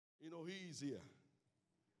know he is here.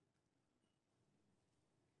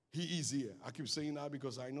 He is here. I keep saying that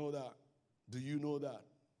because I know that. Do you know that?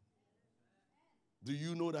 Do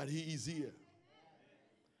you know that he is here?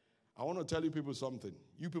 I want to tell you people something.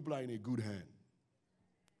 You people are in a good hand.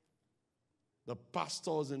 The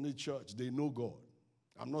pastors in the church, they know God.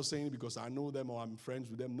 I'm not saying it because I know them or I'm friends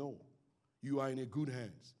with them. No. You are in a good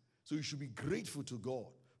hands. So you should be grateful to God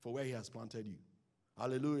for where he has planted you.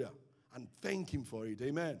 Hallelujah. And thank him for it.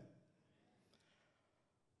 Amen.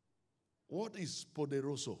 What is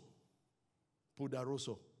poderoso?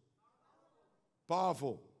 Poderoso.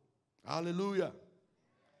 Powerful. Hallelujah.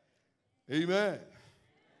 Amen.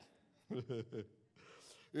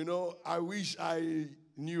 You know, I wish I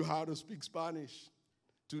knew how to speak Spanish.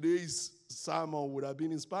 Today's sermon would have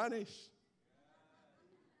been in Spanish.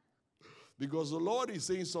 Because the Lord is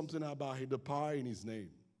saying something about the power in his name.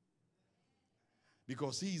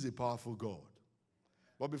 Because he is a powerful God.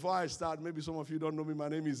 But before I start, maybe some of you don't know me. My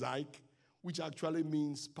name is Ike, which actually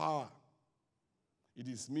means power. It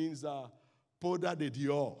means poder de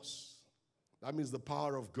Dios. That means the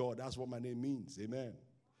power of God. That's what my name means. Amen.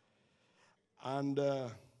 And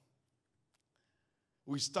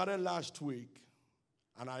we started last week,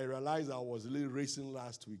 and I realized I was a little racing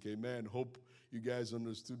last week. Amen. Hope you guys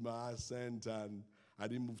understood my accent and I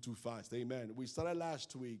didn't move too fast. Amen. We started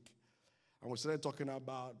last week, and we started talking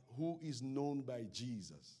about who is known by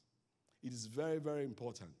Jesus. It is very, very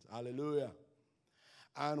important. Hallelujah.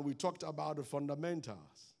 And we talked about the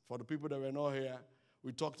fundamentals. For the people that were not here,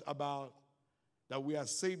 we talked about that we are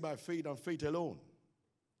saved by faith and faith alone.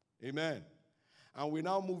 Amen. And we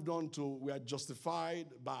now moved on to we are justified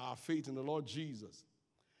by our faith in the Lord Jesus.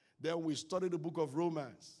 Then we studied the book of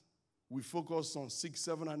Romans. We focused on 6,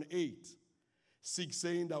 7, and 8. 6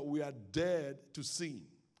 saying that we are dead to sin,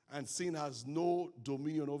 and sin has no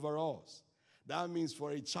dominion over us. That means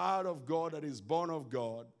for a child of God that is born of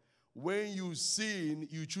God, when you sin,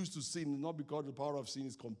 you choose to sin, not because the power of sin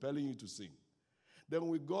is compelling you to sin. Then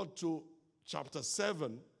we got to chapter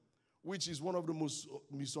 7, which is one of the most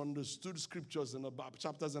misunderstood scriptures in the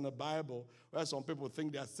chapters in the Bible, where some people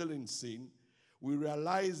think they are still in sin. We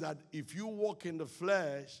realize that if you walk in the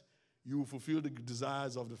flesh, you will fulfill the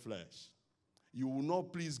desires of the flesh. You will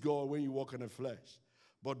not please God when you walk in the flesh.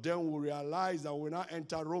 But then we realize that we now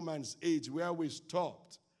enter Romans 8, where we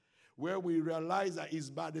stopped, where we realize that it's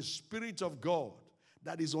by the Spirit of God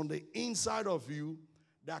that is on the inside of you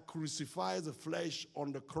that crucifies the flesh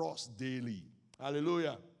on the cross daily.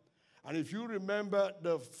 Hallelujah. And if you remember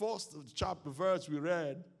the first chapter verse we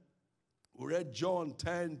read John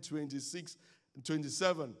 10, 26 and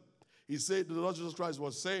 27. He said, the Lord Jesus Christ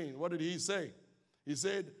was saying, what did he say? He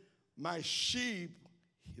said, my sheep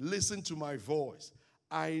listen to my voice.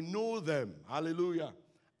 I know them, hallelujah,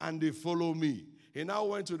 and they follow me. He now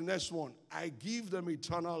went to the next one. I give them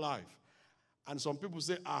eternal life. And some people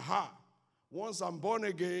say, aha, once I'm born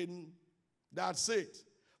again, that's it.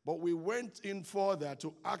 But we went in further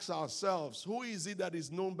to ask ourselves, who is it that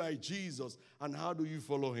is known by Jesus, and how do you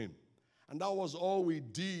follow him? And that was all we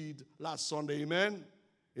did last Sunday, amen?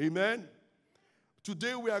 Amen?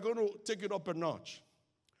 Today we are going to take it up a notch.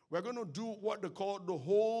 We're going to do what they call the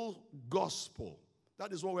whole gospel.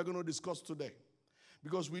 That is what we're going to discuss today.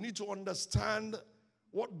 Because we need to understand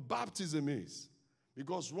what baptism is.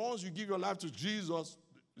 Because once you give your life to Jesus,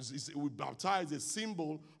 we baptize a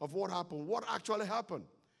symbol of what happened. What actually happened?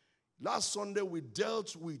 Last Sunday, we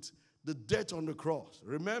dealt with the death on the cross.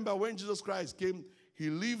 Remember, when Jesus Christ came, he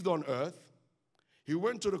lived on earth. He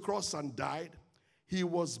went to the cross and died. He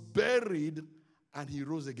was buried, and he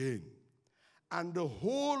rose again. And the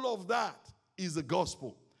whole of that is the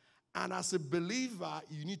gospel. And as a believer,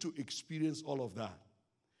 you need to experience all of that.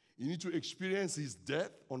 You need to experience his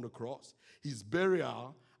death on the cross, his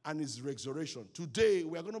burial, and his resurrection. Today,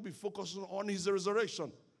 we are going to be focusing on his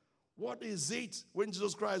resurrection. What is it when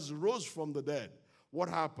Jesus Christ rose from the dead? What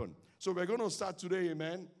happened? So we're going to start today,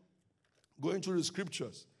 amen, going through the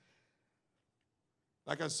scriptures.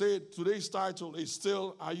 Like I said, today's title is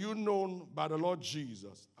still, Are You Known by the Lord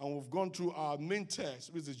Jesus? And we've gone through our main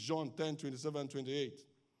text, which is John 10, 27, 28.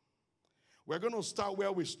 We're going to start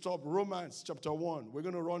where we stopped, Romans chapter 1. We're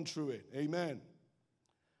going to run through it, amen.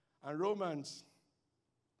 And Romans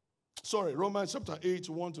chapter 8,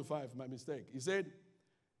 1 to 5, my mistake. He said,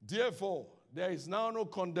 therefore, there is now no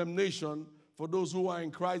condemnation for those who are in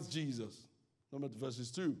Christ Jesus. Number verses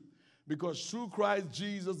 2. Because through Christ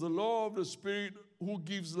Jesus, the law of the Spirit who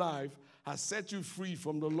gives life has set you free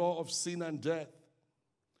from the law of sin and death.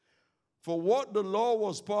 For what the law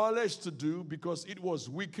was powerless to do, because it was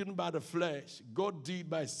weakened by the flesh, God did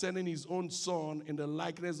by sending his own Son in the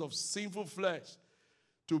likeness of sinful flesh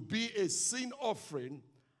to be a sin offering,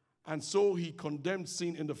 and so he condemned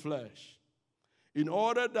sin in the flesh, in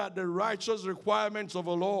order that the righteous requirements of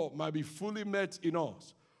the law might be fully met in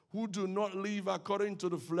us, who do not live according to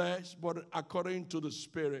the flesh, but according to the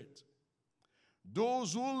Spirit.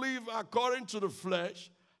 Those who live according to the flesh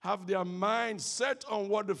have their mind set on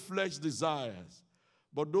what the flesh desires,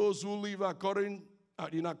 but those who live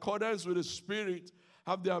in accordance with the Spirit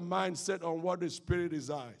have their mind set on what the Spirit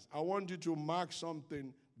desires. I want you to mark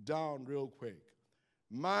something down real quick.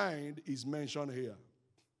 Mind is mentioned here.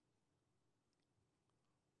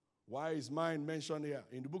 Why is mind mentioned here?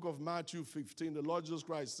 In the book of Matthew 15, the Lord Jesus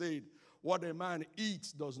Christ said, what a man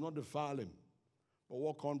eats does not defile him, but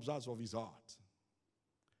what comes out of his heart.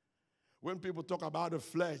 When people talk about the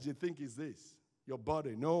flesh, they think it's this, your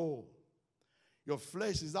body. No. Your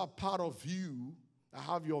flesh is that part of you that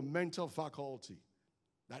have your mental faculty.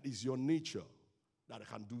 That is your nature that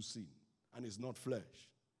can do sin. And it's not flesh.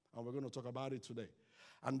 And we're going to talk about it today.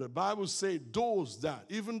 And the Bible says those that,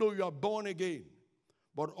 even though you are born again,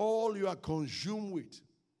 but all you are consumed with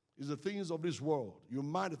is the things of this world. You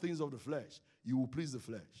mind the things of the flesh. You will please the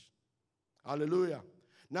flesh. Hallelujah.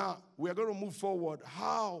 Now, we are going to move forward.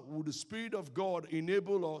 How will the Spirit of God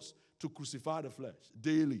enable us to crucify the flesh?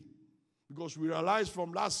 Daily. Because we realized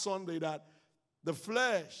from last Sunday that the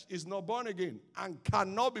flesh is not born again and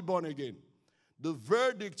cannot be born again. The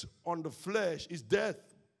verdict on the flesh is death.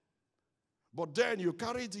 But then you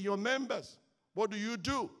carry it in your members. What do?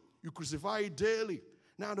 You crucify it daily.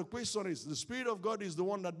 Now the question is, the Spirit of God is the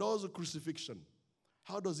one that does the crucifixion.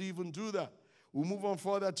 How does he even do that? We'll move on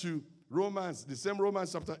further to Romans, the same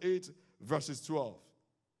Romans chapter 8, verses 12.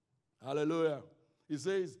 Hallelujah. It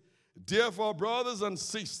says, therefore, brothers and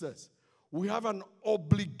sisters, we have an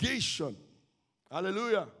obligation.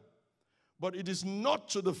 Hallelujah. But it is not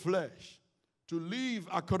to the flesh to live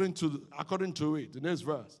according to it. The next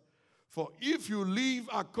verse. For if you live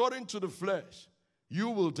according to the flesh, you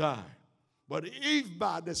will die. But if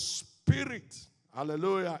by the Spirit,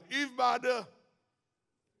 hallelujah, if by the,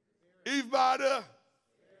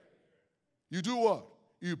 you do what?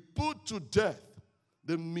 You put to death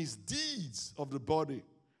the misdeeds of the body,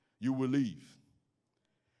 you will live.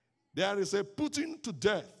 There is a putting to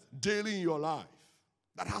death daily in your life.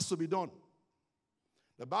 That has to be done.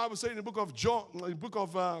 The Bible says in the book of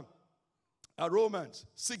Romans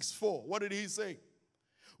 6:4, what did he say?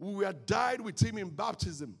 We were died with him in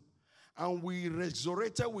baptism, and we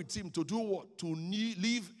resurrected with him to do what? To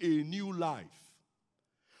live a new life.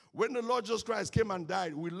 When the Lord Jesus Christ came and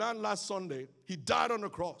died, we learned last Sunday, he died on the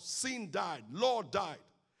cross. Sin died. Law died.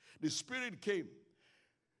 The Spirit came.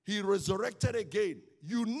 He resurrected again.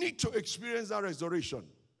 You need to experience that resurrection.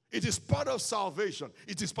 It is part of salvation.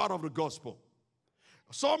 It is part of the gospel.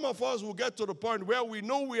 Some of us will get to the point where we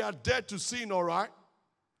know we are dead to sin, all right?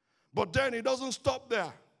 But then it doesn't stop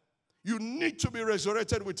there. You need to be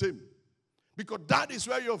resurrected with him. Because that is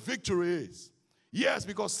where your victory is. Yes,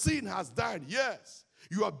 because sin has died. Yes,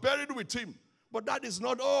 you are buried with him. But that is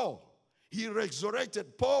not all. He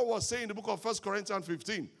resurrected. Paul was saying in the book of 1 Corinthians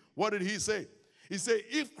 15, what did he say? He said,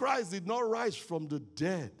 if Christ did not rise from the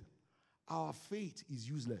dead, our faith is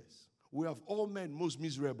useless. We have all men most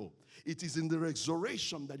miserable. It is in the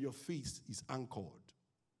resurrection that your faith is anchored.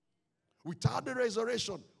 Without the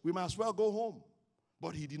resurrection, we might as well go home.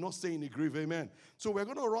 But he did not stay in the grave, amen. So we're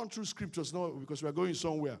going to run through scriptures now because we're going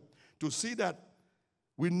somewhere to see that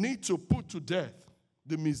we need to put to death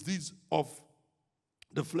the misdeeds of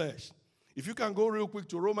the flesh. If you can go real quick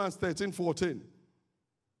to Romans 13:14.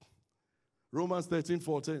 Romans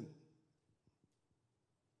 13:14.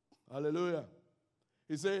 Hallelujah.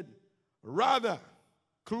 He said, rather,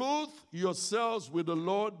 clothe yourselves with the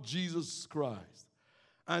Lord Jesus Christ,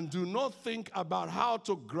 and do not think about how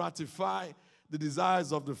to gratify the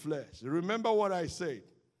desires of the flesh. Remember what I said.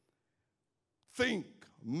 Think,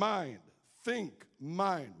 mind.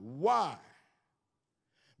 Why?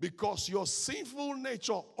 Because your sinful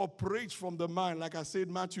nature operates from the mind. Like I said,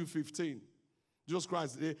 Matthew 15. Jesus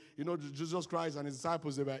Christ and his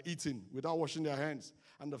disciples, they were eating without washing their hands.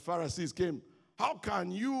 And the Pharisees came. How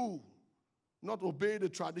can you not obey the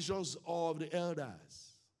traditions of the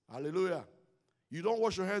elders? Hallelujah. You don't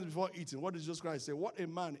wash your hands before eating. What did Jesus Christ say? What a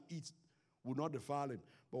man eats will not defile him,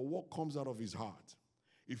 but what comes out of his heart.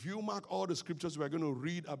 If you mark all the scriptures we're going to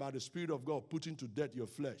read about the Spirit of God putting to death your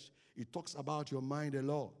flesh, it talks about your mind a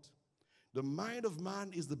lot. The mind of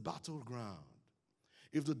man is the battleground.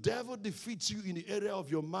 If the devil defeats you in the area of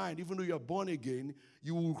your mind, even though you are born again,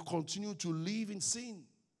 you will continue to live in sin.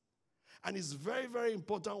 And it's very, very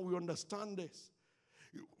important we understand this.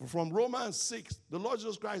 From Romans 6, the Lord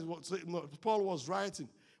Jesus Christ, Paul was writing,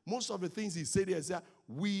 most of the things he said here is that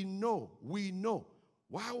we know.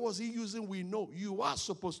 Why was he using we know? You are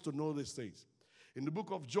supposed to know these things. In the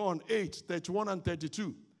book of John 8, 31 and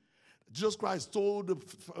 32, Jesus Christ told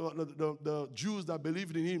the Jews that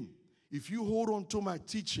believed in him, if you hold on to my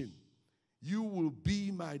teaching, you will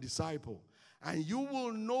be my disciple. And you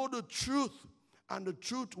will know the truth, and the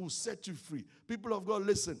truth will set you free. People of God,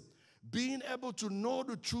 listen. Being able to know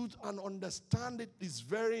the truth and understand it is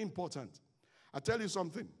very important. I tell you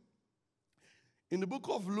something. In the book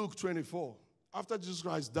of Luke 24, after Jesus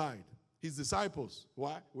Christ died, his disciples,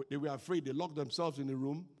 why? They were afraid. They locked themselves in a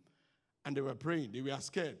room, and they were praying. They were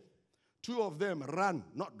scared. 2 of them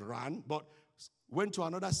but went to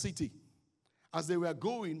another city. As they were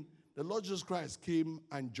going, the Lord Jesus Christ came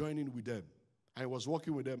and joined in with them. And he was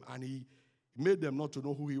walking with them, and he made them not to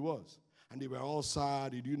know who he was. And they were all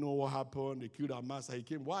sad. Did you know what happened? They killed our master. He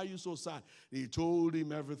came. Why are you so sad? They told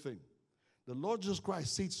him everything. The Lord Jesus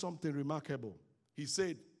Christ said something remarkable. He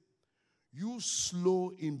said, you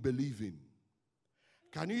slow in believing.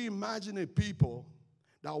 Can you imagine a people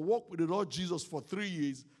that walked with the Lord Jesus for 3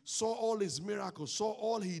 years, saw all his miracles, saw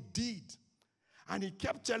all he did, and he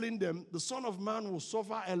kept telling them the Son of Man will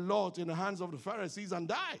suffer a lot in the hands of the Pharisees and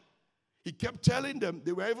die. He kept telling them,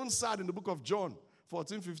 they were even sad in the book of John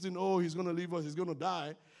 14, 15, oh, he's going to leave us, he's going to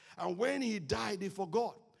die. And when he died, they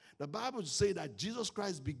forgot. The Bible says that Jesus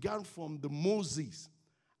Christ began from the Moses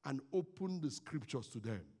and opened the scriptures to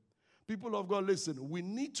them. People of God, listen, we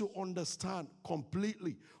need to understand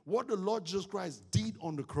completely what the Lord Jesus Christ did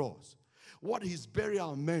on the cross, what his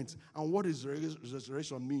burial meant, and what his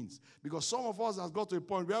resurrection means. Because some of us have got to a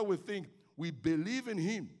point where we think we believe in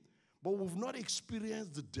him, but we've not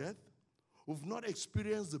experienced the death, we've not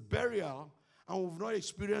experienced the burial, and we've not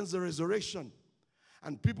experienced the resurrection.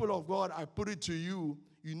 And people of God, I put it to you,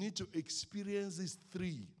 you need to experience these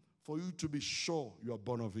 3 for you to be sure you are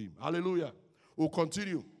born of him. Hallelujah. We'll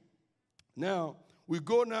continue. Now, we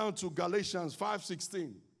go now to Galatians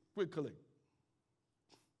 5:16, quickly.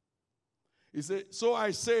 He said, so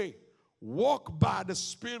I say, walk by the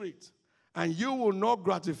Spirit, and you will not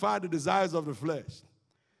gratify the desires of the flesh.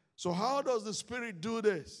 So how does the Spirit do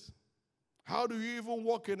this? How do you even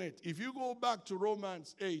walk in it? If you go back to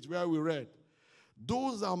Romans 8, where we read,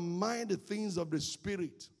 those that mind the things of the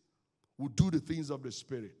Spirit will do the things of the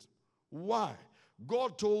Spirit. Why?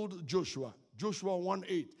 God told Joshua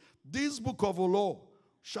 1:8, this book of the law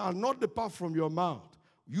shall not depart from your mouth.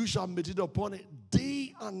 You shall meditate upon it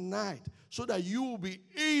day and night, so that you will be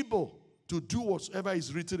able to do whatever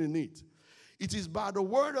is written in it. It is by the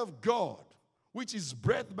word of God, which is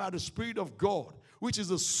breathed by the Spirit of God, which is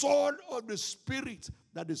the sword of the Spirit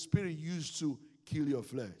that the Spirit used to kill your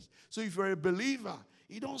flesh. So if you're a believer,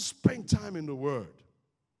 you don't spend time in the Word.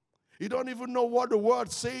 You don't even know what the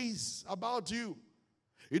Word says about you.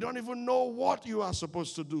 You don't even know what you are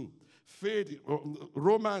supposed to do. Faith,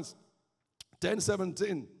 Romans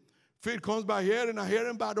 10:17. Faith comes by hearing, and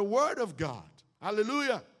hearing by the Word of God.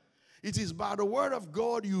 Hallelujah. It is by the Word of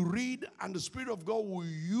God you read, and the Spirit of God will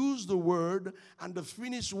use the Word and the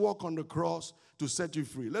finished work on the cross to set you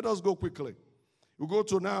free. Let us go quickly. We'll go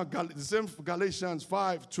to now the same Galatians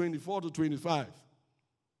 5:24-25.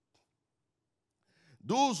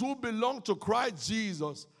 Those who belong to Christ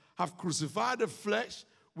Jesus have crucified the flesh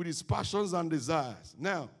with its passions and desires.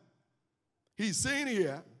 Now, he's saying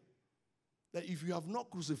here that if you have not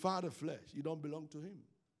crucified the flesh, you don't belong to him.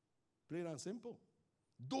 Plain and simple.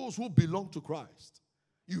 Those who belong to Christ,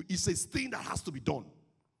 it's a thing that has to be done.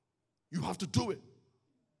 You have to do it.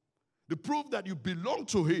 The proof that you belong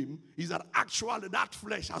to him is that actually that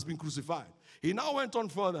flesh has been crucified. He now went on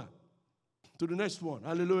further to the next one.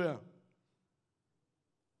 Hallelujah.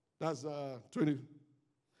 That's 20.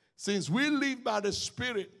 Since we live by the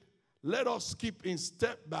Spirit, let us keep in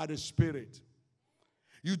step by the Spirit.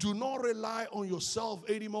 You do not rely on yourself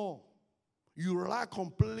anymore. You rely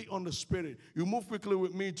completely on the Spirit. You move quickly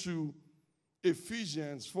with me to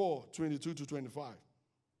Ephesians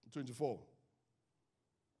 4:22-24.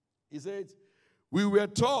 He said, we were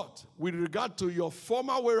taught with regard to your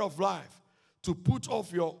former way of life to put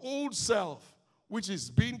off your old self, which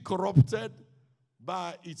is being corrupted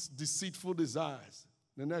by its deceitful desires.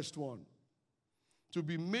 The next one. To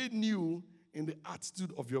be made new in the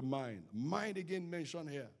attitude of your mind. Mind again mentioned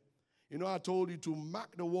here. You know, I told you to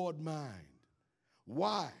mark the word mind.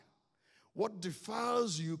 Why? What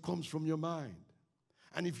defiles you comes from your mind.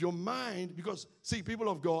 And if your mind, because, see, people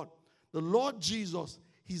of God, the Lord Jesus,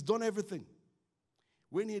 he's done everything.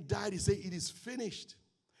 When he died, he said, it is finished.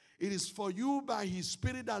 It is for you by his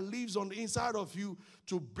Spirit that lives on the inside of you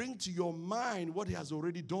to bring to your mind what he has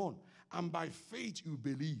already done. And by faith, you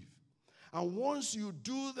believe. And once you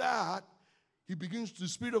do that, the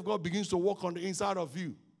Spirit of God begins to work on the inside of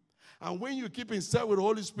you. And when you keep in step with the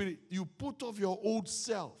Holy Spirit, you put off your old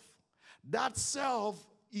self. That self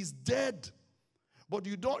is dead. But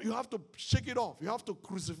you have to shake it off. You have to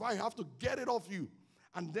crucify. You have to get it off you.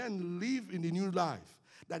 And then live in the new life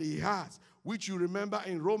that he has. Which you remember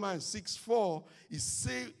in Romans 6:4, he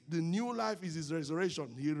said the new life is his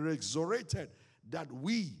resurrection. He resurrected that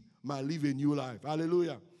we might live a new life.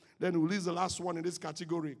 Hallelujah. Then we'll leave the last one in this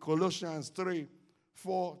category. Colossians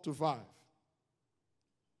 3:4-5.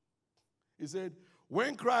 He said,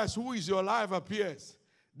 when Christ, who is your life, appears,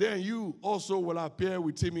 then you also will appear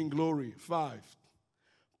with him in glory. 5.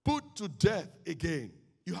 Put to death again.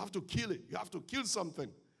 You have to kill it. You have to kill something.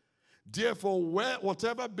 Therefore,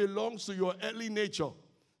 whatever belongs to your earthly nature,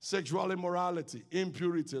 sexual immorality,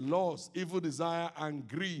 impurity, lust, evil desire, and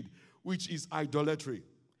greed, which is idolatry.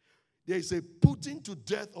 There is a putting to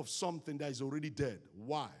death of something that is already dead.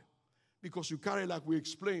 Why? Because you carry, like we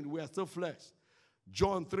explained, we are still flesh.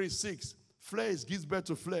 John 3:6, flesh gives birth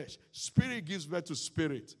to flesh. Spirit gives birth to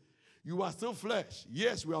spirit. You are still flesh.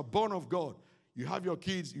 Yes, we are born of God. You have your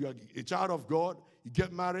kids, you are a child of God, you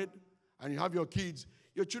get married, and you have your kids.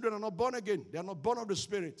 Your children are not born again. They are not born of the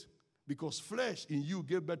Spirit. Because flesh in you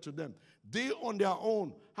gave birth to them. They on their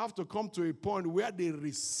own have to come to a point where they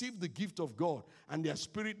receive the gift of God and their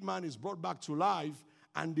spirit man is brought back to life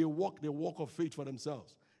and they walk the walk of faith for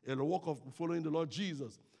themselves. And the walk of following the Lord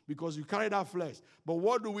Jesus. Because you carry that flesh. But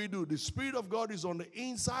what do? The Spirit of God is on the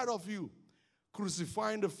inside of you,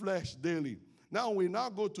 crucifying the flesh daily. Now we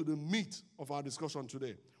go to the meat of our discussion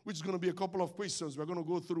today, which is going to be a couple of questions we're going to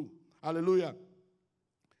go through. Hallelujah.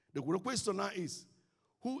 The question now is,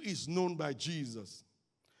 who is known by Jesus?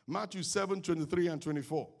 Matthew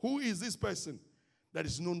 7:23-24. Who is this person that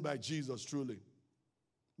is known by Jesus truly?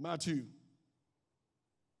 Matthew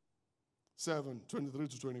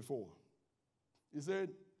 7:23-24. He said,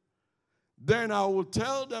 then I will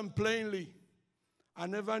tell them plainly, I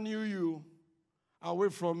never knew you. Away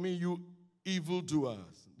from me, you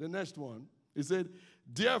evildoers. The next one, he said,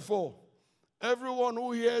 therefore, everyone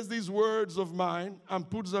who hears these words of mine and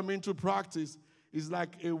puts them into practice is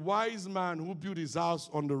like a wise man who built his house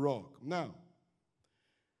on the rock. Now,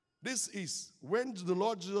 this is when the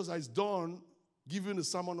Lord Jesus is done giving the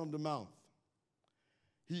Sermon on the Mount.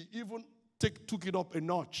 He even took it up a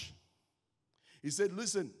notch. He said,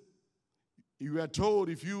 listen, you are told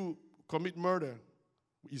if you commit murder,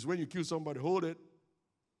 is when you kill somebody, hold it.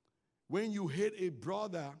 When you hate a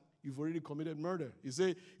brother, you've already committed murder. He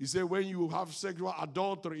said when you have sexual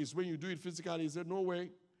adultery, is when you do it physically. He said, no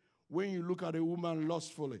way. When you look at a woman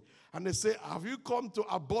lustfully. And they say, have you come to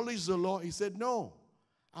abolish the law? He said, no.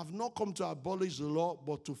 I've not come to abolish the law,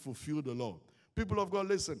 but to fulfill the law. People of God,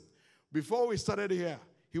 listen. Before we started here,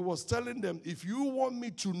 he was telling them, if you want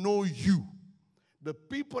me to know you, the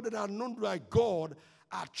people that are known by God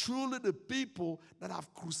are truly the people that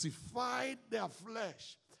have crucified their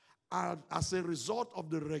flesh as a result of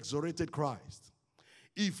the resurrected Christ.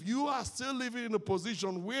 If you are still living in a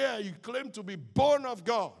position where you claim to be born of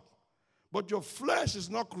God, but your flesh is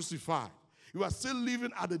not crucified, you are still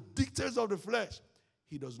living at the dictates of the flesh,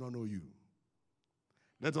 he does not know you.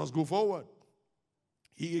 Let us go forward.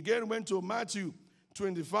 He again went to Matthew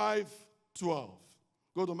 25:12.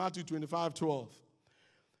 Go to Matthew 25:12.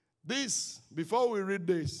 This, before we read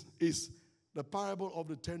this, is the parable of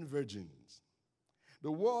the 10 virgins.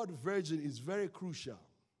 The word virgin is very crucial.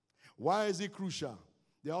 Why is it crucial?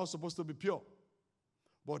 They are all supposed to be pure.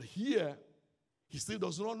 But here, he still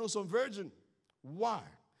does not know some virgin. Why?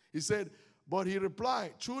 He said, but he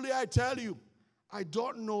replied, truly I tell you, I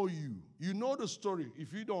don't know you. You know the story.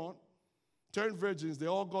 If you don't, 10 virgins, they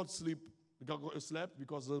all slept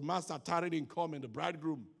because the master tarried in coming, the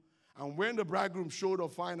bridegroom. And when the bridegroom showed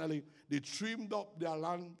up finally, they trimmed up their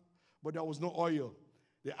lamp, but there was no oil.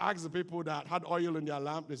 They asked the people that had oil in their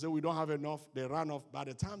lamp. They said, we don't have enough. They ran off. By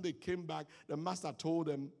the time they came back, the master told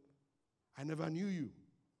them, I never knew you.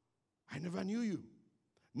 I never knew you.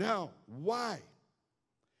 Now, why?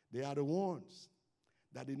 They are the ones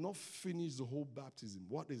that did not finish the whole baptism.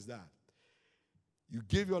 What is that? You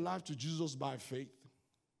gave your life to Jesus by faith.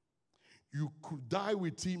 You could die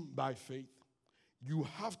with him by faith. You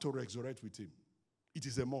have to resurrect with him. It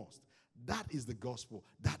is a must. That is the gospel.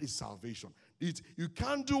 That is salvation. You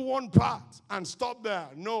can't do one part and stop there.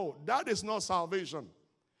 No, that is not salvation.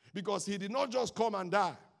 Because he did not just come and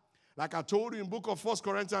die. Like I told you in the book of 1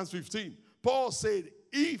 Corinthians 15, Paul said,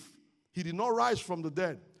 if he did not rise from the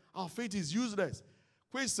dead, our faith is useless.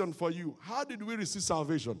 Question for you, how did we receive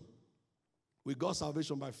salvation? We got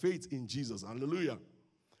salvation by faith in Jesus. Hallelujah.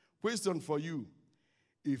 Question for you,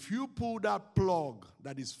 if you pull that plug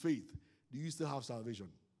that is faith, do you still have salvation?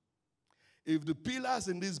 If the pillars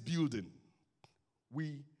in this building,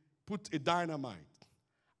 we put a dynamite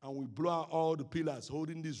and we blow out all the pillars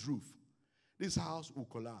holding this roof, this house will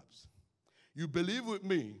collapse. You believe with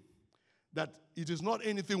me that it is not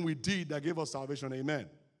anything we did that gave us salvation. Amen.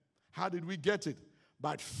 How did we get it?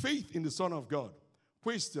 By faith in the Son of God.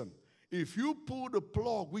 Question: if you pull the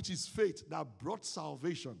plug, which is faith, that brought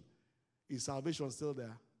salvation, is salvation still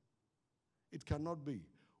there? It cannot be.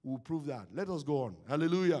 We'll prove that. Let us go on.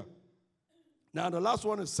 Hallelujah. Now the last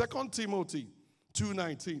one is 2 Timothy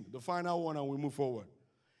 2:19, the final one, and we move forward.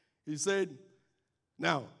 He said,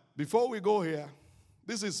 now, before we go here,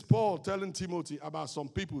 this is Paul telling Timothy about some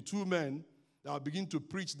people, two men, that will begin to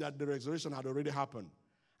preach that the resurrection had already happened.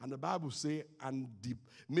 And the Bible says, and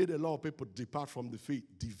made a lot of people depart from the faith,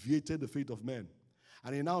 deviated the faith of men.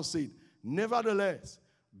 And he now said, nevertheless,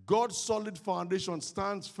 God's solid foundation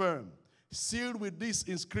stands firm, sealed with this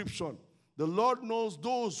inscription: the Lord knows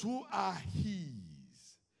those who are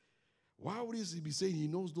his. Why would he be saying he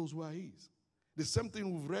knows those who are his? The same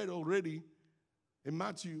thing we've read already in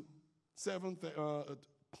Matthew 7,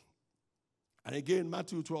 and again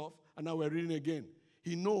Matthew 12, and now we're reading again.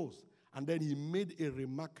 He knows. And then he made a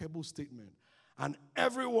remarkable statement. And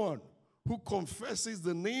everyone who confesses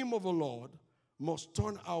the name of the Lord must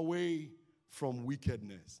turn away from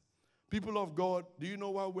wickedness. People of God, do you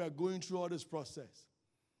know why we are going through all this process?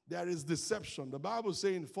 There is deception. The Bible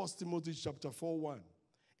says in 1 Timothy chapter 4:1,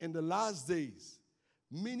 in the last days,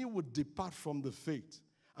 many would depart from the faith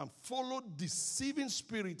and follow deceiving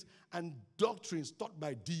spirits and doctrines taught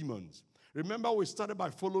by demons. Remember, we started by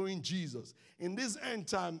following Jesus. In this end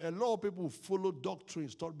time, a lot of people follow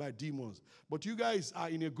doctrines taught by demons. But you guys are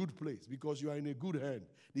in a good place because you are in a good hand.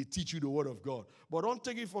 They teach you the word of God. But don't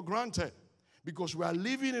take it for granted, because we are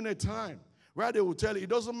living in a time where they will tell you, it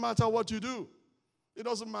doesn't matter what you do. It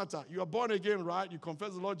doesn't matter. You are born again, right? You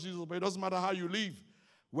confess the Lord Jesus, but it doesn't matter how you live.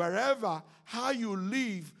 Wherever, how you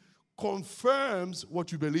live confirms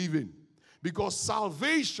what you believe in. Because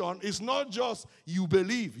salvation is not just you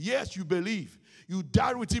believe. Yes, you believe. You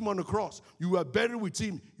died with him on the cross. You were buried with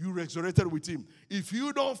him. You resurrected with him. If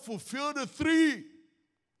you don't fulfill the three,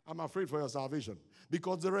 I'm afraid for your salvation.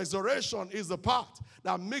 Because the resurrection is the part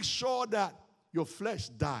that makes sure that your flesh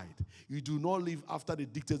died. You do not live after the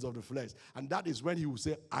dictates of the flesh. And that is when he will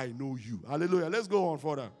say, I know you. Hallelujah. Let's go on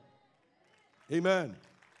further. Amen.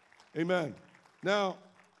 Amen. Now,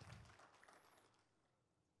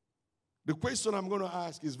 the question I'm going to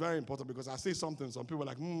ask is very important, because I say something, some people are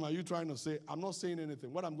like, are you trying to say? I'm not saying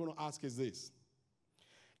anything. What I'm going to ask is this: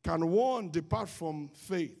 can one depart from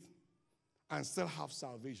faith and still have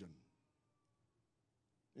salvation?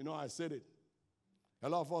 You know, I said it. A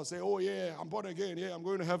lot of us say, oh yeah, I'm born again. Yeah, I'm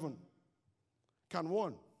going to heaven. Can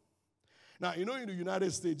one? Now, you know, in the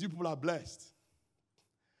United States, you people are blessed.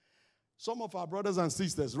 Some of our brothers and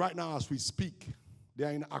sisters right now as we speak, they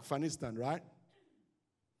are in Afghanistan, right?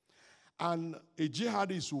 And a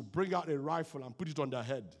jihadist will bring out a rifle and put it on their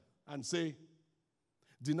head and say,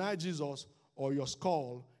 deny Jesus or your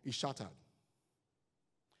skull is shattered.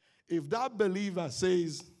 If that believer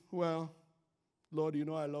says, well, Lord, you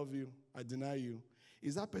know I love you, I deny you,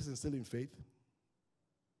 is that person still in faith?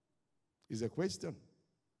 Is a question.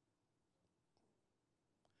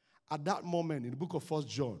 At that moment, in the book of 1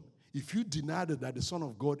 John, if you deny that the Son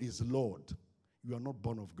of God is Lord, you are not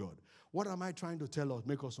born of God. What am I trying to tell us,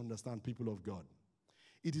 make us understand, people of God?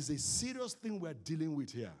 It is a serious thing we're dealing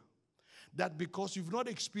with here. That because you've not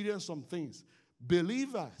experienced some things,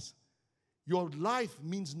 believers, your life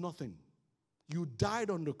means nothing. You died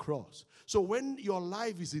on the cross. So when your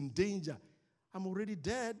life is in danger, I'm already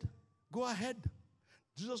dead. Go ahead.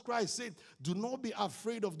 Jesus Christ said, do not be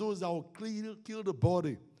afraid of those that will kill the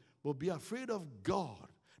body, but be afraid of God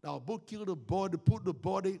that will both kill the body, put the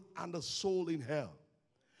body and the soul in hell.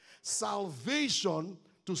 Salvation,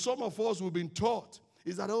 to some of us who've been taught,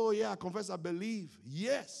 is that, oh yeah, I confess, I believe.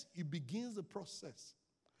 Yes, it begins the process.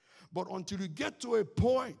 But until you get to a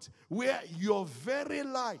point where your very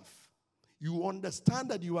life, you understand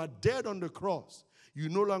that you are dead on the cross, you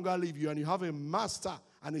no longer live, and you have a master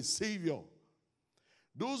and a savior.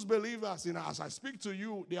 Those believers, as I speak to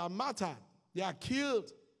you, they are martyred. They are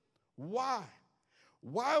killed. Why?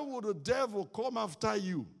 Why would the devil come after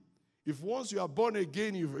you? If once you are born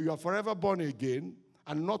again, you are forever born again,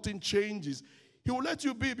 and nothing changes, he will let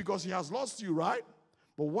you be because he has lost you, right?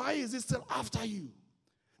 But why is he still after you?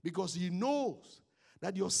 Because he knows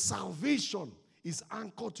that your salvation is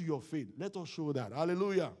anchored to your faith. Let us show that.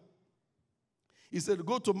 Hallelujah. He said,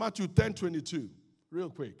 go to Matthew 10:22, real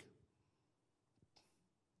quick.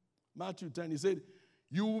 Matthew 10, he said,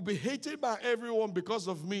 you will be hated by everyone because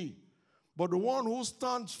of me, But the one who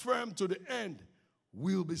stands firm to the end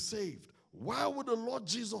will be saved. Why would the Lord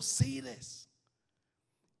Jesus say this?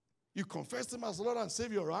 You confess him as Lord and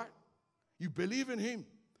Savior, right? You believe in him.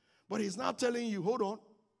 But he's now telling you, hold on,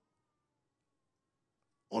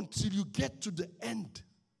 until you get to the end.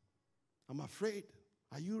 I'm afraid,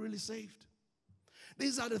 are you really saved?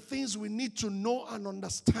 These are the things we need to know and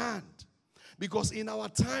understand. Because in our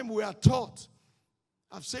time we are taught,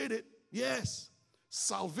 I've said it, yes,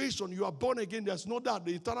 salvation, you are born again, there's no doubt,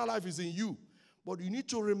 the eternal life is in you. But you need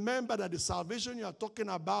to remember that the salvation you are talking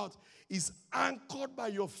about is anchored by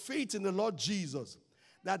your faith in the Lord Jesus.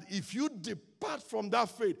 That if you depart from that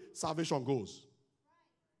faith, salvation goes.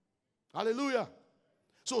 Hallelujah.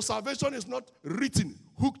 So salvation is not written,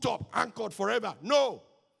 hooked up, anchored forever. No.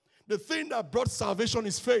 The thing that brought salvation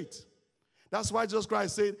is faith. That's why Jesus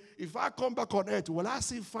Christ said, if I come back on earth, will I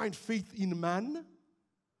still find faith in man?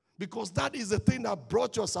 Because that is the thing that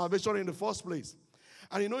brought your salvation in the first place.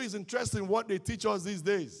 And it's interesting what they teach us these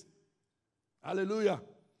days. Hallelujah.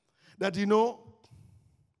 That it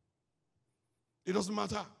doesn't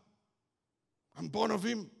matter. I'm born of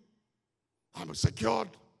him. I'm secured.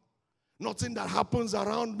 Nothing that happens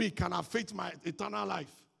around me can affect my eternal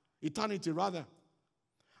life. Eternity, rather.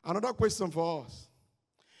 Another question for us.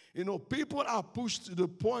 People are pushed to the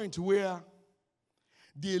point where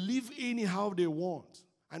they live anyhow they want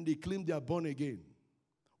and they claim they are born again.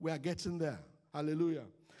 We are getting there. Hallelujah.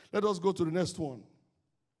 Let us go to the next one.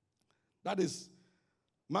 That is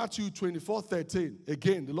Matthew 24:13.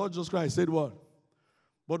 Again, the Lord Jesus Christ said what?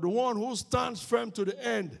 But the one who stands firm to the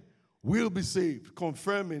end will be saved.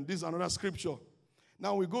 Confirming. This is another scripture.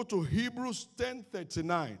 Now we go to Hebrews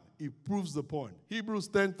 10:39. It proves the point. Hebrews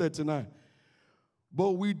 10:39.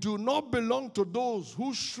 But we do not belong to those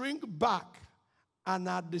who shrink back and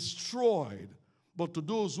are destroyed, but to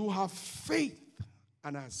those who have faith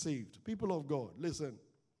and are saved. People of God, listen.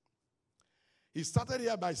 He started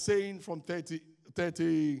here by saying from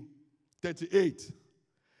 38,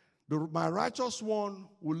 my righteous one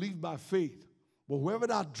will live by faith, but whoever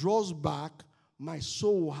that draws back, my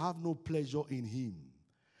soul will have no pleasure in him.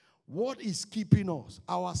 What is keeping us?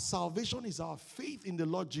 Our salvation is our faith in the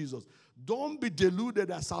Lord Jesus. Don't be deluded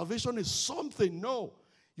that salvation is something. No.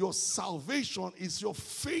 Your salvation is your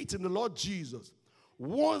faith in the Lord Jesus.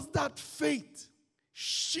 Once that faith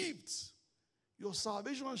shifts, your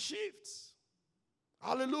salvation shifts.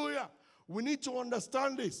 Hallelujah. We need to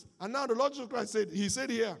understand this. And now the Lord Jesus Christ said, he said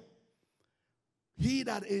here, he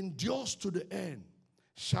that endures to the end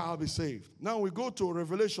shall be saved. Now we go to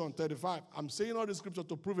Revelation 35. I'm saying all the scripture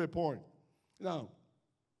to prove a point. Now,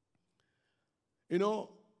 the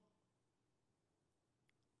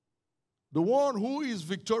one who is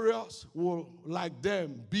victorious will, like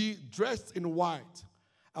them, be dressed in white.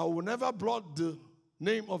 I will never blot the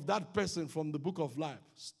name of that person from the book of life.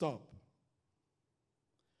 Stop.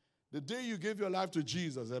 The day you gave your life to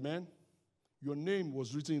Jesus, amen, your name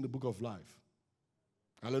was written in the book of life.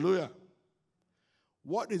 Hallelujah.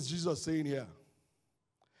 What is Jesus saying here?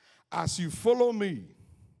 As you follow me,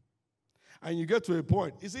 and you get to a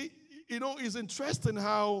point, you see, it's interesting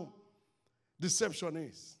how deception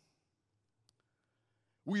is.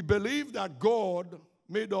 We believe that God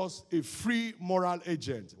made us a free moral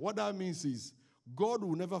agent. What that means is God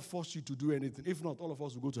will never force you to do anything. If not, all of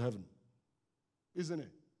us will go to heaven. Isn't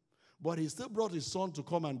it? But he still brought his son to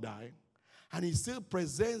come and die. And he still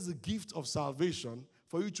presents the gift of salvation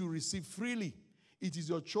for you to receive freely. It is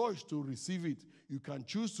your choice to receive it. You can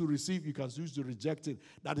choose to receive, you can choose to reject it.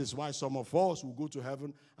 That is why some of us will go to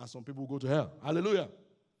heaven and some people will go to hell. Hallelujah.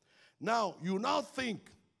 Now, you now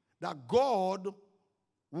think that God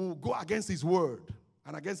will go against his word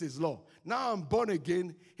and against his law. Now I'm born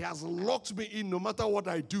again. He has locked me in. No matter what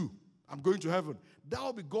I do, I'm going to heaven. That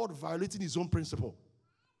will be God violating his own principle.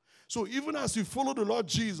 So even as you follow the Lord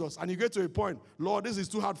Jesus and you get to a point, Lord, this is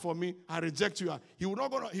too hard for me, I reject you. He will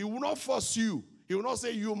not force you. He will not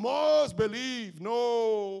say, you must believe.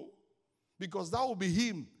 No. Because that will be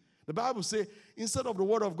him. The Bible says, instead of the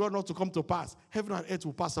word of God not to come to pass, heaven and earth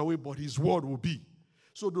will pass away, but his word will be.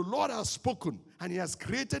 So the Lord has spoken, and he has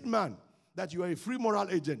created man that you are a free moral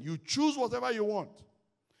agent. You choose whatever you want.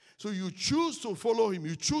 So you choose to follow him.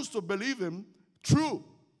 You choose to believe him. True.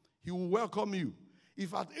 He will welcome you.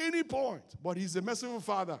 If at any point, but he's a merciful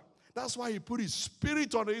father. That's why he put his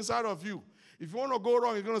spirit on the inside of you. If you want to go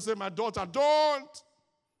wrong, he's going to say, my daughter, don't.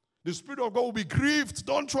 The Spirit of God will be grieved.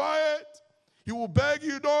 Don't try it. He will beg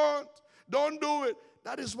you, don't. Don't do it.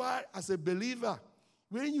 That is why, as a believer,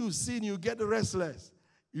 when you sin, you get restless.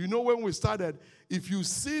 You know, when we started, if you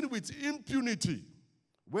sin with impunity,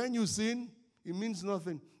 when you sin, it means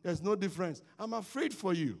nothing. There's no difference. I'm afraid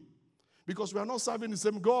for you. because we are not serving the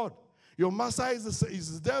same God. Your master is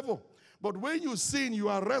the devil. But when you sin, you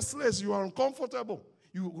are restless, you are uncomfortable.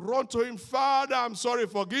 You run to him, Father, I'm sorry,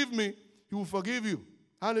 forgive me. He will forgive you.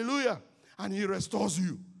 Hallelujah. And he restores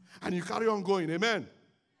you. And you carry on going. Amen.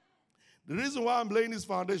 The reason why I'm laying this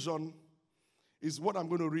foundation is what I'm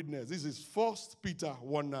going to read next. This is 1 Peter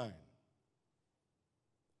 1:9.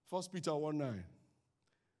 1 Peter 1:9.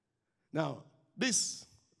 Now, this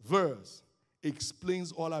verse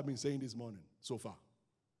explains all I've been saying this morning so far.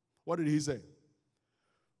 What did he say?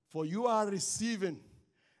 For you are receiving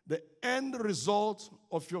the end result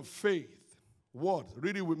of your faith. What?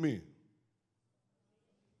 Read it with me.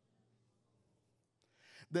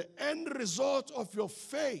 The end result of your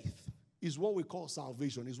faith is what we call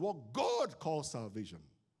salvation, is what God calls salvation.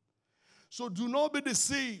 So do not be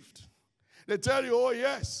deceived. They tell you, oh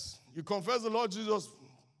yes, you confess the Lord Jesus,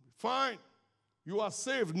 fine. You are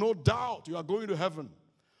saved, no doubt. You are going to heaven.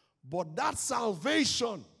 But that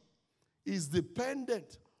salvation is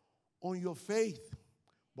dependent on your faith.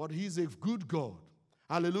 But he's a good God.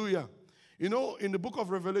 Hallelujah. You know, in the book of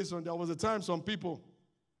Revelation, there was a time some people,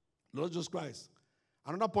 Lord Jesus Christ,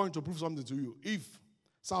 another point to prove something to you. If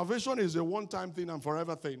salvation is a one-time thing and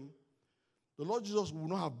forever thing, the Lord Jesus would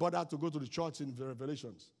not have bothered to go to the church in the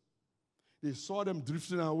Revelations. They saw them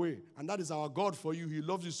drifting away. And that is our God for you. He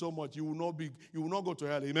loves you so much. You will not go to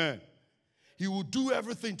hell. Amen. He will do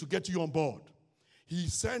everything to get you on board. He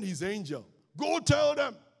sent his angel. Go tell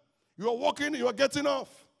them. You are walking, you are getting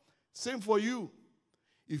off. Same for you.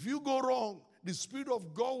 If you go wrong, the Spirit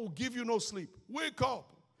of God will give you no sleep. Wake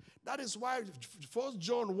up. That is why 1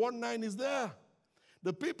 John 1:9 is there.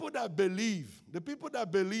 The people that believe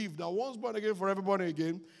that once born again, forever born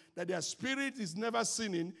again, that their spirit is never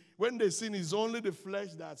sinning. When they sin, it's only the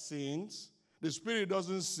flesh that sins. The spirit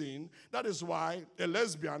doesn't sin. That is why a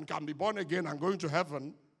lesbian can be born again and going to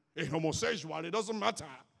heaven. A homosexual, it doesn't matter.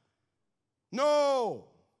 No.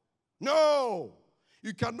 No.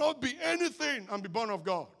 You cannot be anything and be born of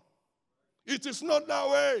God. It is not that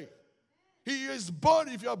way. He is born.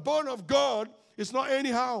 If you are born of God, it's not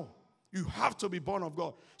anyhow. You have to be born of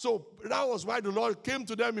God. So that was why the Lord came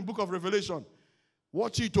to them in the book of Revelation.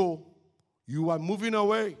 Watch it all. You are moving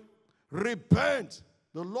away. Repent.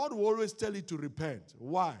 The Lord will always tell you to repent.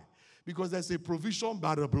 Why? Because there's a provision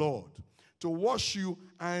by the blood to wash you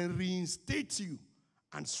and reinstate you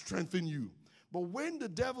and strengthen you. But when the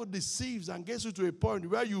devil deceives and gets you to a point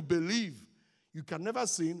where you believe you can never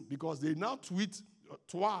sin, because they now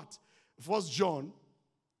twat 1 John,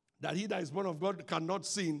 that he that is born of God cannot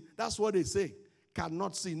sin. That's what they say.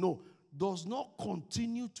 Cannot sin. No. Does not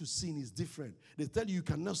continue to sin is different. They tell you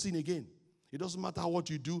cannot sin again. It doesn't matter what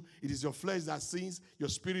you do. It is your flesh that sins. Your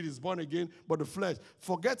spirit is born again. But the flesh,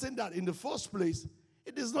 forgetting that in the first place,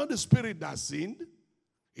 it is not the spirit that sinned.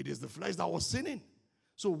 It is the flesh that was sinning.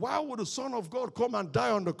 So why would the Son of God come and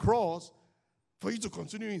die on the cross for you to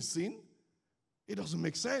continue in sin? It doesn't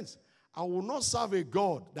make sense. I will not serve a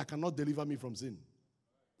God that cannot deliver me from sin.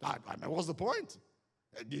 What's the point?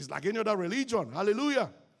 It's like any other religion.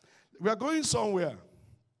 Hallelujah. We are going somewhere.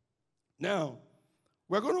 Now,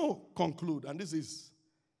 we're going to conclude, and this is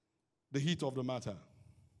the heat of the matter.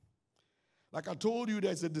 Like I told you,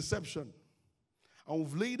 there's a deception. And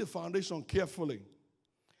we've laid the foundation carefully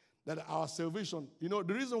that our salvation, the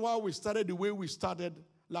reason why we started the way we started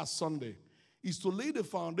last Sunday is to lay the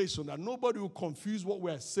foundation that nobody will confuse what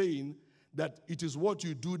we're saying, that it is what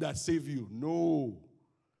you do that save you. No.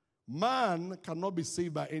 Man cannot be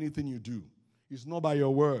saved by anything you do. It's not by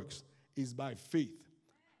your works. It's by faith.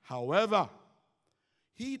 However,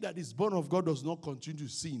 he that is born of God does not continue to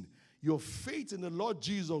sin. Your faith in the Lord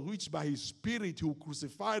Jesus, which by his Spirit he will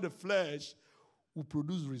crucify the flesh, will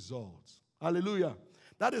produce results. Hallelujah.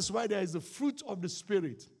 That is why there is the fruit of the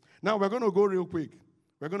Spirit. Now we're going to go real quick.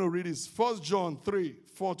 We're going to read this. 1 John 3,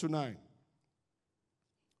 4-9.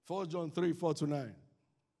 1 John 3, 4-9.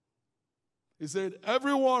 He said,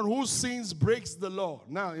 everyone who sins breaks the law.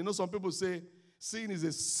 Now, some people say sin is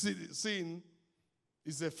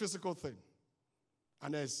a physical thing.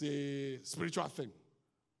 And there's a spiritual thing.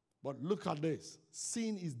 But look at this.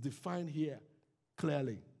 Sin is defined here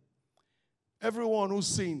clearly. Everyone who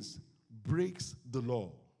sins breaks the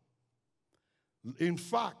law. In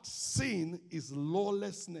fact, sin is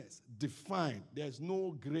lawlessness defined. There's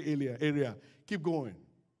no gray area. Keep going.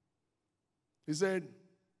 He said,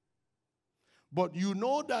 but you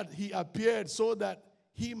know that he appeared so that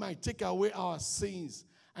he might take away our sins,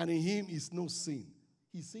 and in him is no sin.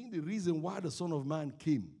 He's saying the reason why the Son of Man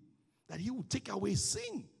came, that he would take away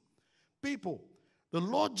sin. People, the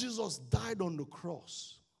Lord Jesus died on the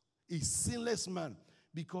cross, a sinless man,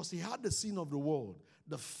 because he had the sin of the world.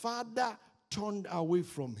 The Father turned away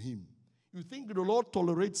from him. You think the Lord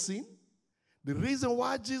tolerates sin? The reason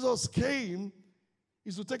why Jesus came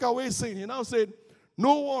is to take away sin. He now said,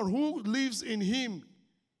 no one who lives in him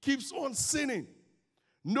keeps on sinning.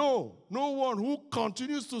 No one who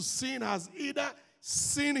continues to sin has either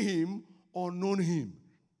seen him or known him.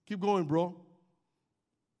 Keep going, bro.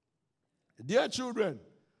 Dear children,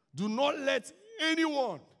 do not let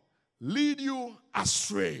anyone lead you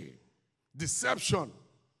astray. Deception.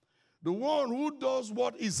 The one who does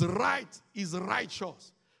what is right is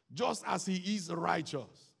righteous, just as he is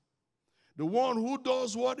righteous. The one who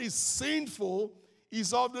does what is sinful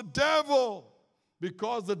is of the devil,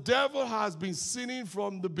 because the devil has been sinning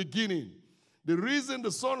from the beginning. The reason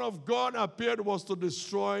the Son of God appeared was to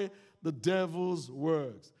destroy the devil's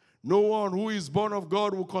works. No one who is born of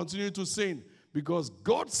God will continue to sin, because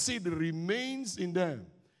God's seed remains in them.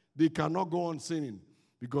 They cannot go on sinning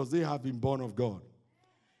because they have been born of God.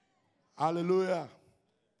 Hallelujah.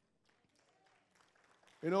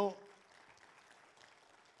 You know,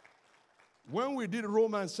 when we did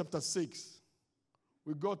Romans chapter 6,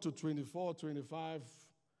 we got to 24, 25,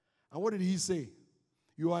 and what did he say?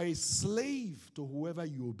 You are a slave to whoever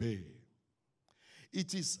you obey.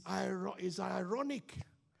 It is ironic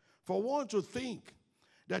for one to think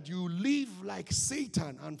that you live like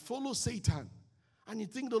Satan and follow Satan, and you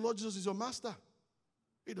think the Lord Jesus is your master.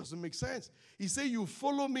 It doesn't make sense. He said, you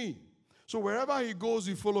follow me. So wherever he goes,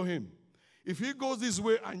 you follow him. If he goes this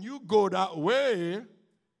way and you go that way,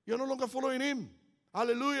 you're no longer following him.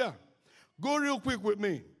 Hallelujah. Go real quick with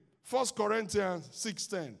me. 1 Corinthians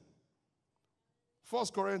 6:10. 1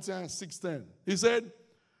 Corinthians 6:10. He said,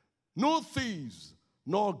 no thieves,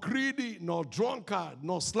 nor greedy, nor drunkard,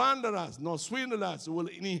 nor slanderers, nor swindlers will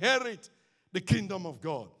inherit the kingdom of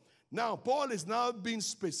God. Now, Paul is now being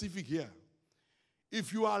specific here.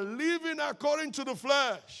 If you are living according to the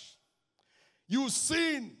flesh, you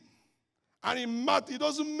sin, and it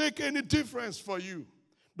doesn't make any difference for you.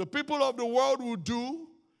 The people of the world will do,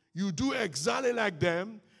 you do exactly like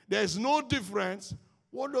them. There's no difference.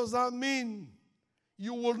 What does that mean?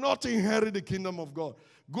 You will not inherit the kingdom of God.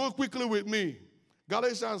 Go quickly with me.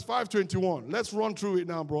 Galatians 5:21. Let's run through it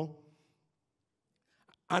now, bro.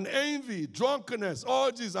 And envy, drunkenness,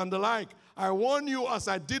 orgies, and the like. I warn you, as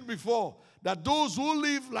I did before, that those who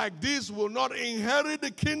live like this will not inherit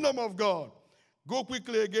the kingdom of God. Go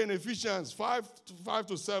quickly again, Ephesians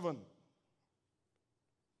 5:5-7.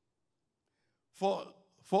 For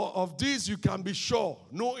of this you can be sure,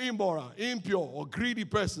 no immoral, impure, or greedy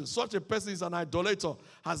person, such a person is an idolater,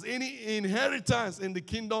 has any inheritance in the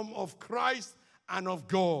kingdom of Christ and of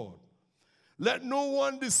God. Let no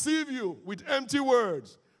one deceive you with empty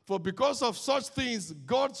words, for because of such things,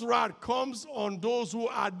 God's wrath comes on those who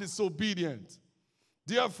are disobedient.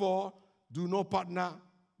 Therefore, do not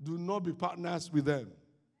be partners with them.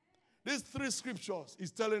 These three scriptures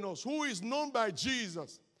is telling us who is known by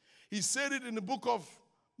Jesus. He said it in the book of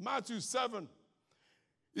Matthew 7.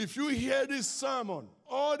 If you hear this sermon,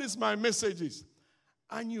 all these my messages,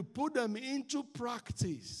 and you put them into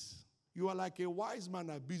practice, you are like a wise man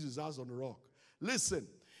that builds his house on the rock. Listen,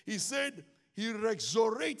 he said he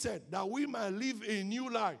resurrected that we might live a new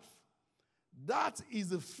life. That is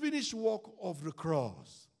the finished work of the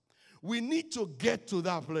cross. We need to get to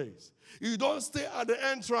that place. You don't stay at the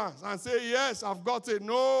entrance and say, yes, I've got it.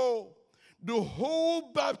 No. The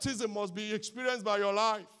whole baptism must be experienced by your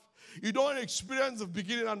life. You don't experience the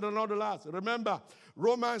beginning and not the last. Remember,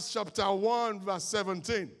 Romans chapter 1, verse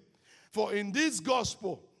 17. For in this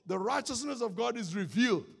gospel, the righteousness of God is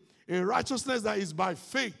revealed, a righteousness that is by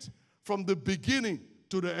faith from the beginning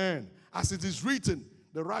to the end. As it is written,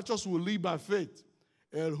 the righteous will live by faith.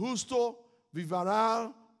 El justo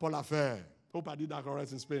vivirá por la fe. Hope I did that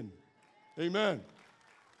correct in Spain. Amen.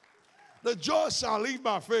 The just shall live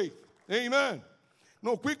by faith. Amen.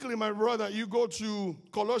 Now, quickly, my brother, you go to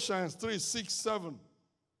Colossians 3:6-7.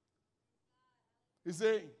 He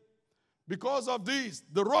says, because of this,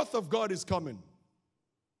 the wrath of God is coming.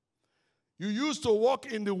 You used to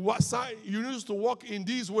walk in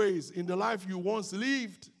these ways in the life you once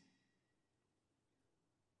lived.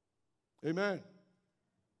 Amen.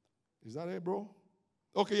 Is that it, bro?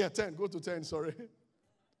 Okay, yeah, 10. Go to 10, sorry.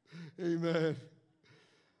 Amen.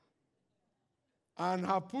 And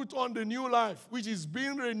have put on the new life, which is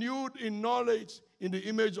being renewed in knowledge in the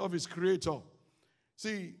image of his creator.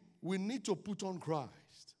 See, we need to put on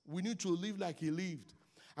Christ. We need to live like he lived.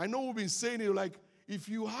 I know we've been saying it like, if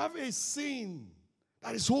you have a sin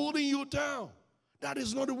that is holding you down, that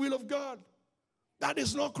is not the will of God. That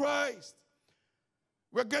is not Christ.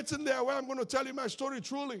 We're getting there where I'm going to tell you my story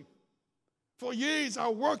truly. For years, I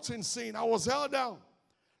worked in sin. I was held down.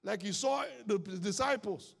 Like you saw the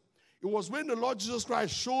disciples. It was when the Lord Jesus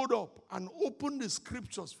Christ showed up and opened the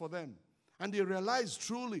scriptures for them. And they realized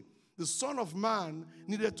truly the Son of Man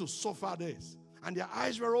needed to suffer this. And their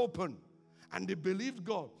eyes were open. And they believed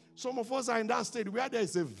God. Some of us are in that state where there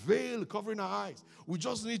is a veil covering our eyes. We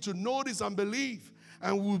just need to know this and believe.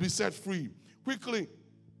 And we will be set free. Quickly.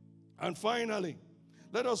 And finally.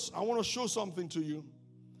 I want to show something to you.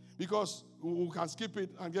 Because we can skip it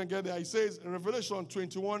and get there. It says in Revelation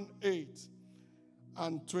 21:8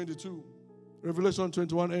 and 22. Revelation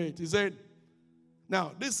 21:8. He said,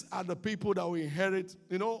 now, these are the people that we inherit.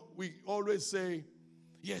 You know, we always say,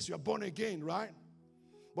 yes, you are born again, right?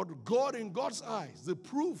 But God, in God's eyes, the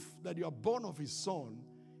proof that you are born of his son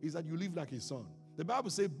is that you live like his son. The Bible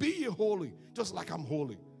says, be ye holy, just like I'm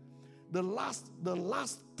holy. The last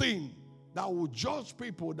thing that will judge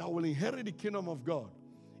people that will inherit the kingdom of God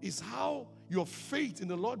is how your faith in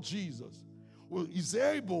the Lord Jesus is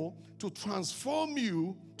able to transform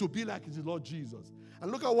you to be like the Lord Jesus. And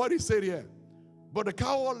look at what he said here. But the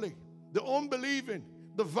cowardly, the unbelieving,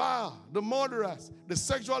 the vile, the murderers, the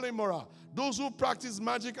sexually immoral, those who practice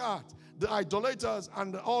magic art, the idolaters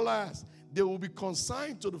and the all liars, they will be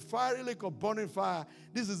consigned to the fiery lake of burning fire.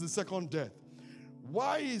 This is the second death.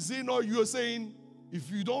 Why is he not, you're saying,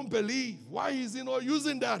 if you don't believe, why is he not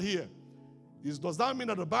using that here? Does that mean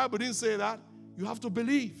that the Bible didn't say that? You have to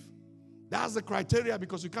believe. That's the criteria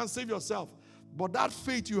because you can't save yourself. But that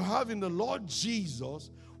faith you have in the Lord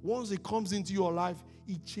Jesus, once it comes into your life,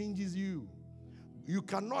 it changes you. You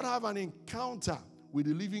cannot have an encounter with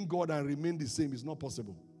the living God and remain the same. It's not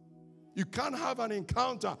possible. You can't have an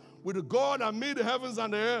encounter with the God that made the heavens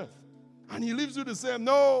and the earth and he leaves you the same.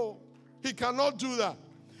 No, he cannot do that.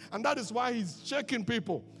 And that is why he's checking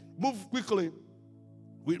people. Move quickly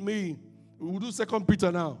with me. We'll do 2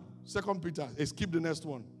 Peter now. 2 Peter. Skip the next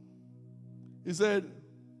one. He said,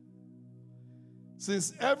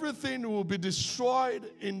 since everything will be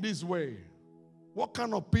destroyed in this way, what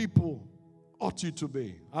kind of people ought you to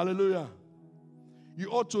be? Hallelujah. You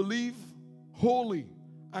ought to live holy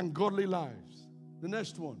and godly lives. The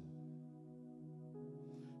next one.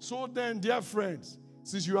 So then, dear friends,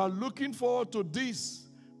 since you are looking forward to this,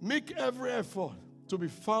 make every effort to be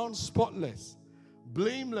found spotless,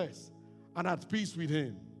 blameless, and at peace with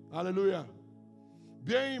him. Hallelujah.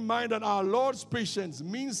 Bear in mind that our Lord's patience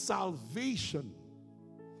means salvation.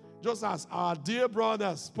 Just as our dear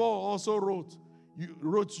brother Paul also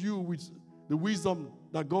wrote you with the wisdom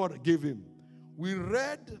that God gave him. We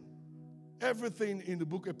read everything in the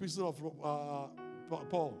book Epistle of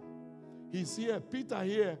Paul. He's here, Peter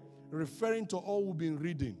here, referring to all we've been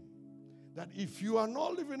reading. That if you are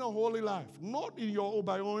not living a holy life, not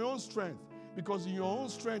by your own strength, because in your own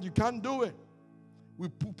strength you can't do it. We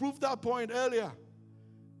proved that point earlier.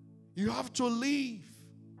 You have to live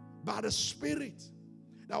by the Spirit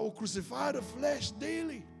that will crucify the flesh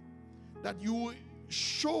daily, that you will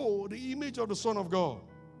show the image of the Son of God.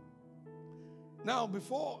 Now,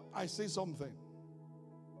 before I say something,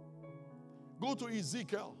 go to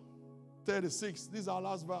Ezekiel 36. This is our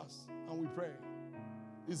last verse, and we pray.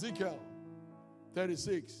 Ezekiel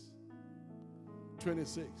 36,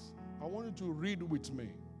 26. I want you to read with me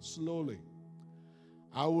slowly.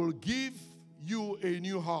 I will give you a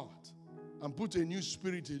new heart and put a new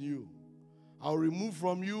spirit in you. I'll remove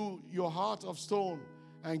from you your heart of stone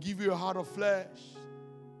and give you a heart of flesh.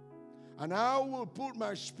 And I will put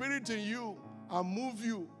my spirit in you and move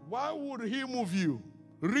you. Why would he move you?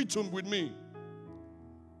 Reach him with me.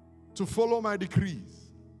 To follow my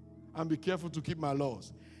decrees and be careful to keep my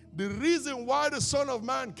laws. The reason why the Son of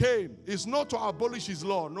Man came is not to abolish his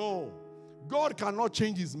law. No. God cannot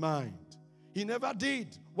change his mind. He never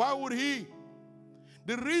did. Why would he?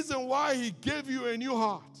 The reason why he gave you a new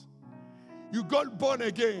heart, you got born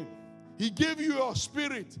again, he gave you your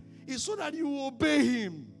spirit, is so that you will obey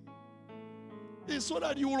him. It's so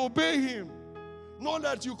that you will obey him. Not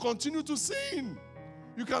that you continue to sin.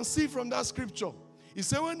 You can see from that scripture. He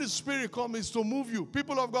said when the Spirit comes, it's to move you.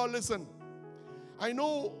 People of God, listen. I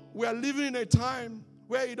know we are living in a time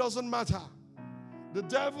where it doesn't matter. The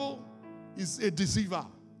devil is a deceiver.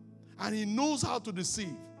 And he knows how to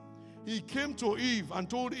deceive. He came to Eve and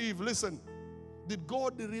told Eve, listen, did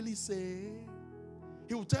God really say?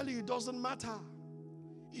 He will tell you it doesn't matter.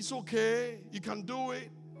 It's okay. You can do it.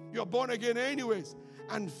 You're born again anyways.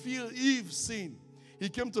 And feel Eve sin. He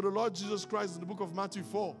came to the Lord Jesus Christ in the book of Matthew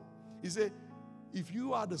 4. He said, if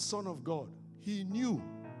you are the Son of God, he knew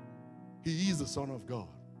he is the Son of God.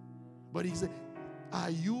 But he said, are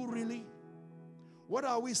you really? What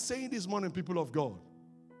are we saying this morning, people of God?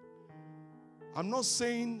 I'm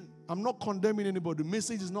not condemning anybody. The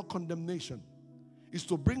message is not condemnation. is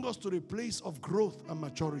to bring us to the place of growth and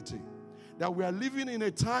maturity. That we are living in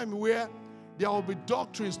a time where there will be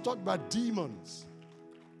doctrines taught by demons.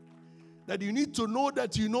 That you need to know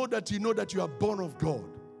that you know that you know that you are born of God.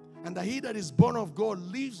 And that he that is born of God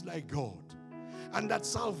lives like God. And that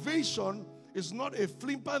salvation is not a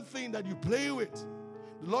flippant thing that you play with.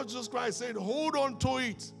 The Lord Jesus Christ said, hold on to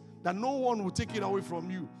it, that no one will take it away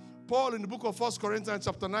from you. Paul in the book of 1 Corinthians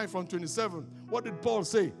chapter 9 from 27, what did Paul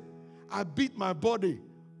say? I beat my body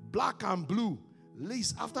black and blue,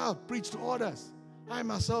 lest after I have preached to others, I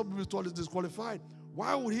myself be disqualified.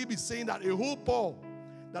 Why would he be saying that? A whole Paul,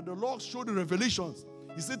 that the Lord showed the revelations.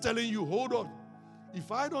 He's still telling you, hold on.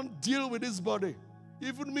 If I don't deal with this body,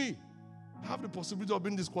 even me, I have the possibility of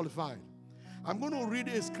being disqualified. I'm going to read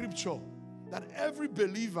a scripture that every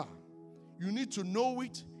believer, you need to know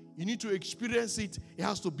it, you need to experience it, it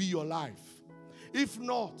has to be your life. If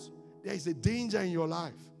not, there is a danger in your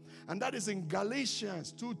life. And that is in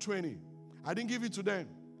Galatians 2:20. I didn't give it to them.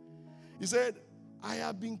 He said, I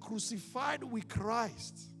have been crucified with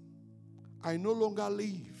Christ. I no longer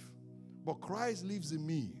live, but Christ lives in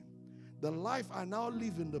me. The life I now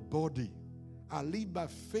live in the body, I live by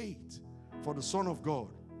faith for the Son of God,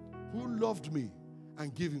 who loved me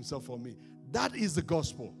and gave himself for me. That is the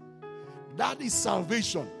gospel. That is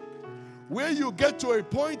salvation. Where you get to a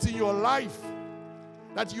point in your life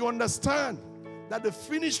that you understand that the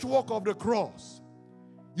finished work of the cross,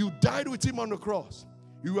 you died with him on the cross,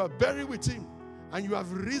 you were buried with him, and you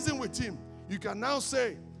have risen with him. You can now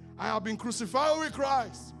say, I have been crucified with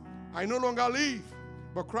Christ. I no longer live,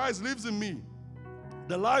 but Christ lives in me.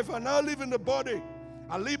 The life I now live in the body,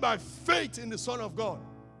 I live by faith in the Son of God,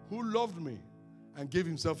 who loved me and gave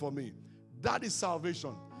himself for me. That is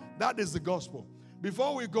salvation. That is the gospel.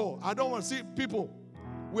 Before we go, I don't want to see people.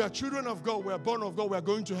 We are children of God. We are born of God. We are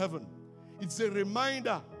going to heaven. It's a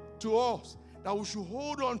reminder to us that we should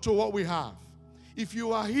hold on to what we have. If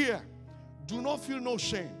you are here, do not feel no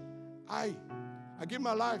shame. I gave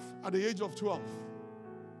my life at the age of 12.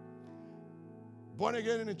 Born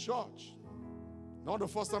again in the church. Not the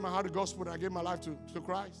first time I heard the gospel that I gave my life to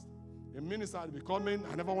Christ. A minister had becoming.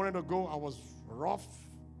 I never wanted to go. I was rough,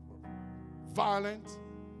 violent.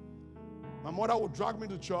 My mother would drag me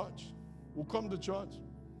to church. Would come to church.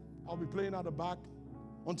 I'll be playing at the back.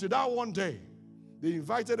 Until that one day, they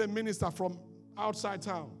invited a minister from outside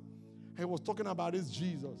town. He was talking about this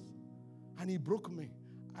Jesus. And he broke me.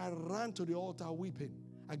 I ran to the altar weeping.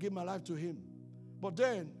 I gave my life to him. But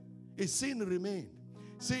then, a sin remained.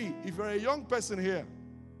 See, if you're a young person here,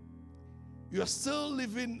 you're still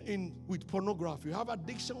living with pornography. You have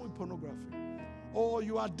addiction with pornography. Or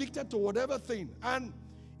you are addicted to whatever thing. And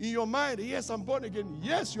in your mind, yes, I'm born again.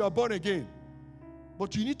 Yes, you are born again.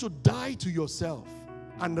 But you need to die to yourself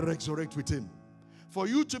and resurrect with him. For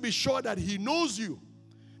you to be sure that he knows you.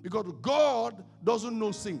 Because God doesn't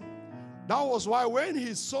know sin. That was why when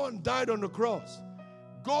his son died on the cross,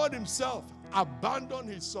 God himself abandoned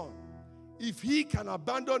his son. If he can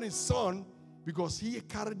abandon his son because he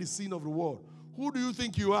carried the sin of the world, who do you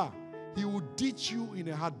think you are? He will ditch you in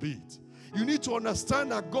a heartbeat. You need to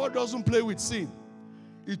understand that God doesn't play with sin.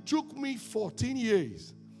 It took me 14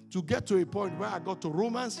 years to get to a point where I got to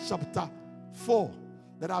Romans chapter 4,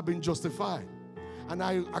 that I've been justified. And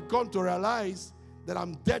I come to realize that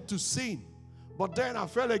I'm dead to sin. But then I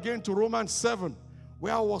fell again to Romans 7,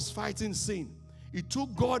 where I was fighting sin. It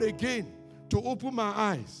took God again to open my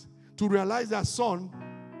eyes to realize that, son,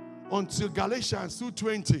 until Galatians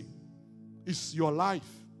 2:20 is your life,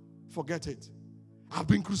 forget it. I've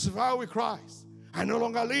been crucified with Christ. I no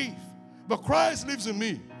longer live, but Christ lives in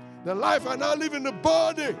me. The life I now live in the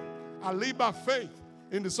body, I live by faith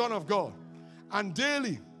in the Son of God. And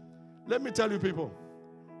daily, let me tell you people,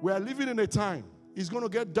 we are living in a time, it's going to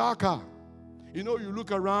get darker. You know, you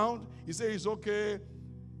look around, you say it's okay.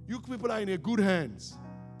 You people are in a good hands.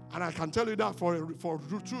 And I can tell you that for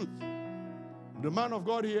truth. The man of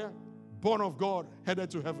God here, born of God, headed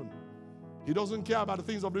to heaven. He doesn't care about the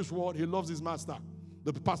things of this world. He loves his master.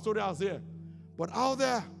 The pastoral house here. But out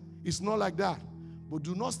there, it's not like that. But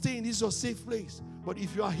do not stay in this your safe place. But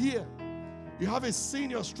if you are here, you have a sin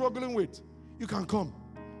you're struggling with, you can come.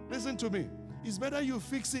 Listen to me. It's better you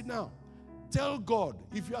fix it now. Tell God,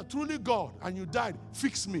 if you are truly God and you died,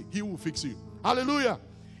 fix me. He will fix you. Hallelujah.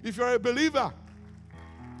 If you're a believer,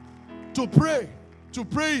 to pray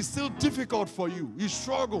is still difficult for you. You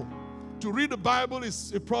struggle. To read the Bible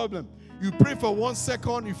is a problem. You pray for 1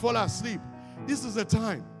 second, you fall asleep. This is the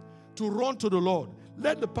time to run to the Lord.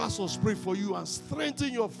 Let the pastors pray for you and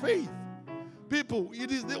strengthen your faith. People,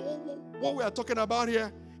 what we are talking about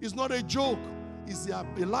here is not a joke. It's a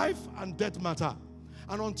life and death matter.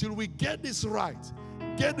 And until we get this right,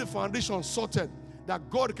 get the foundation sorted, that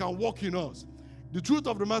God can work in us. The truth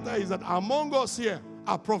of the matter is that among us here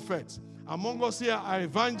are prophets. Among us here are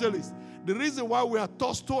evangelists. The reason why we are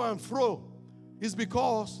tossed to and fro is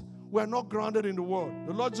because we are not grounded in the word.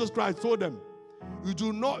 The Lord Jesus Christ told them,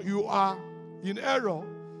 you are in error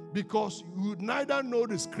because you neither know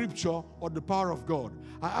the scripture or the power of God.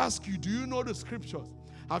 I ask you, do you know the scriptures?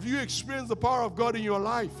 Have you experienced the power of God in your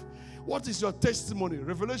life? What is your testimony?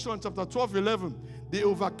 Revelation chapter 12:11. They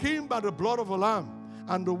overcame by the blood of a lamb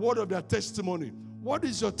and the word of their testimony. What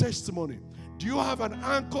is your testimony? Do you have an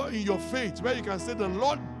anchor in your faith where you can say, the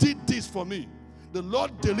Lord did this for me? The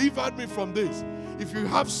Lord delivered me from this. If you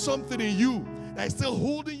have something in you that is still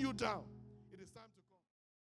holding you down,